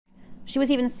She was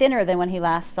even thinner than when he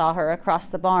last saw her across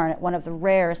the barn at one of the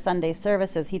rare Sunday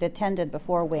services he'd attended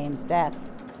before Wayne's death.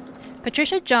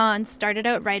 Patricia Johns started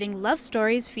out writing love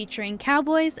stories featuring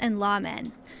cowboys and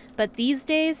lawmen. But these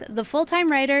days, the full-time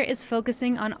writer is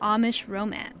focusing on Amish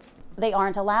romance. They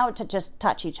aren't allowed to just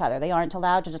touch each other. They aren't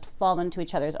allowed to just fall into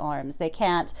each other's arms. They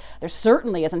can't. There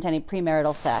certainly isn't any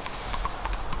premarital sex.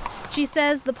 She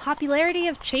says the popularity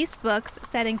of chaste books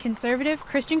set in conservative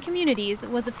Christian communities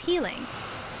was appealing.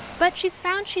 But she's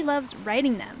found she loves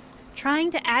writing them, trying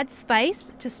to add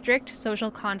spice to strict social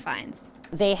confines.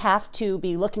 They have to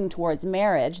be looking towards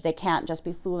marriage. They can't just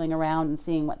be fooling around and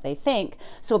seeing what they think.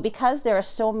 So because there are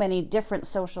so many different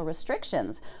social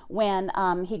restrictions, when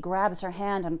he grabs her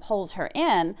hand and pulls her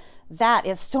in, that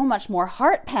is so much more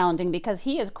heart-pounding because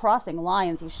he is crossing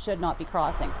lines he should not be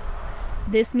crossing.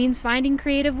 This means finding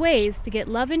creative ways to get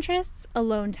love interests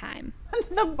alone time.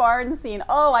 The barn scene.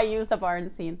 Oh, I use the barn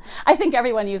scene. I think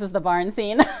everyone uses the barn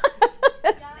scene.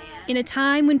 In a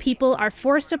time when people are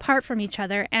forced apart from each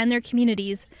other and their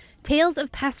communities, tales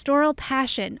of pastoral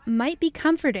passion might be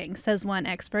comforting, says one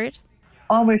expert.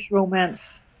 Amish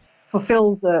romance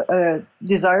fulfills a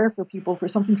desire for people for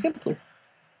something simpler,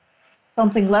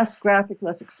 something less graphic,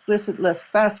 less explicit, less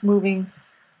fast-moving.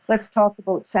 Let's talk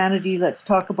about sanity. Let's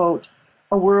talk about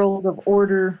a world of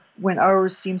order when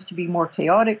ours seems to be more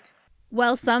chaotic.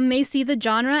 While some may see the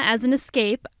genre as an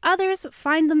escape, others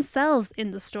find themselves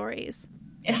in the stories.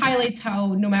 It highlights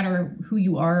how no matter who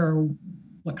you are or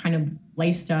what kind of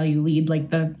lifestyle you lead, like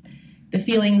the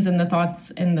feelings and the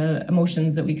thoughts and the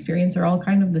emotions that we experience are all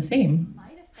kind of the same.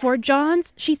 For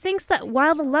Johns, she thinks that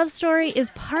while the love story is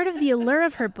part of the allure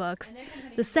of her books,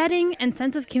 the setting and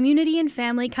sense of community and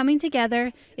family coming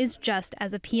together is just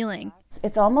as appealing.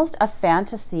 It's almost a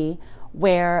fantasy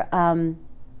where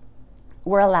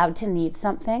we're allowed to need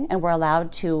something and we're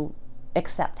allowed to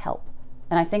accept help.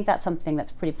 And I think that's something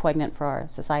that's pretty poignant for our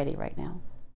society right now.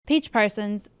 Paige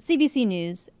Parsons, CBC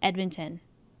News, Edmonton.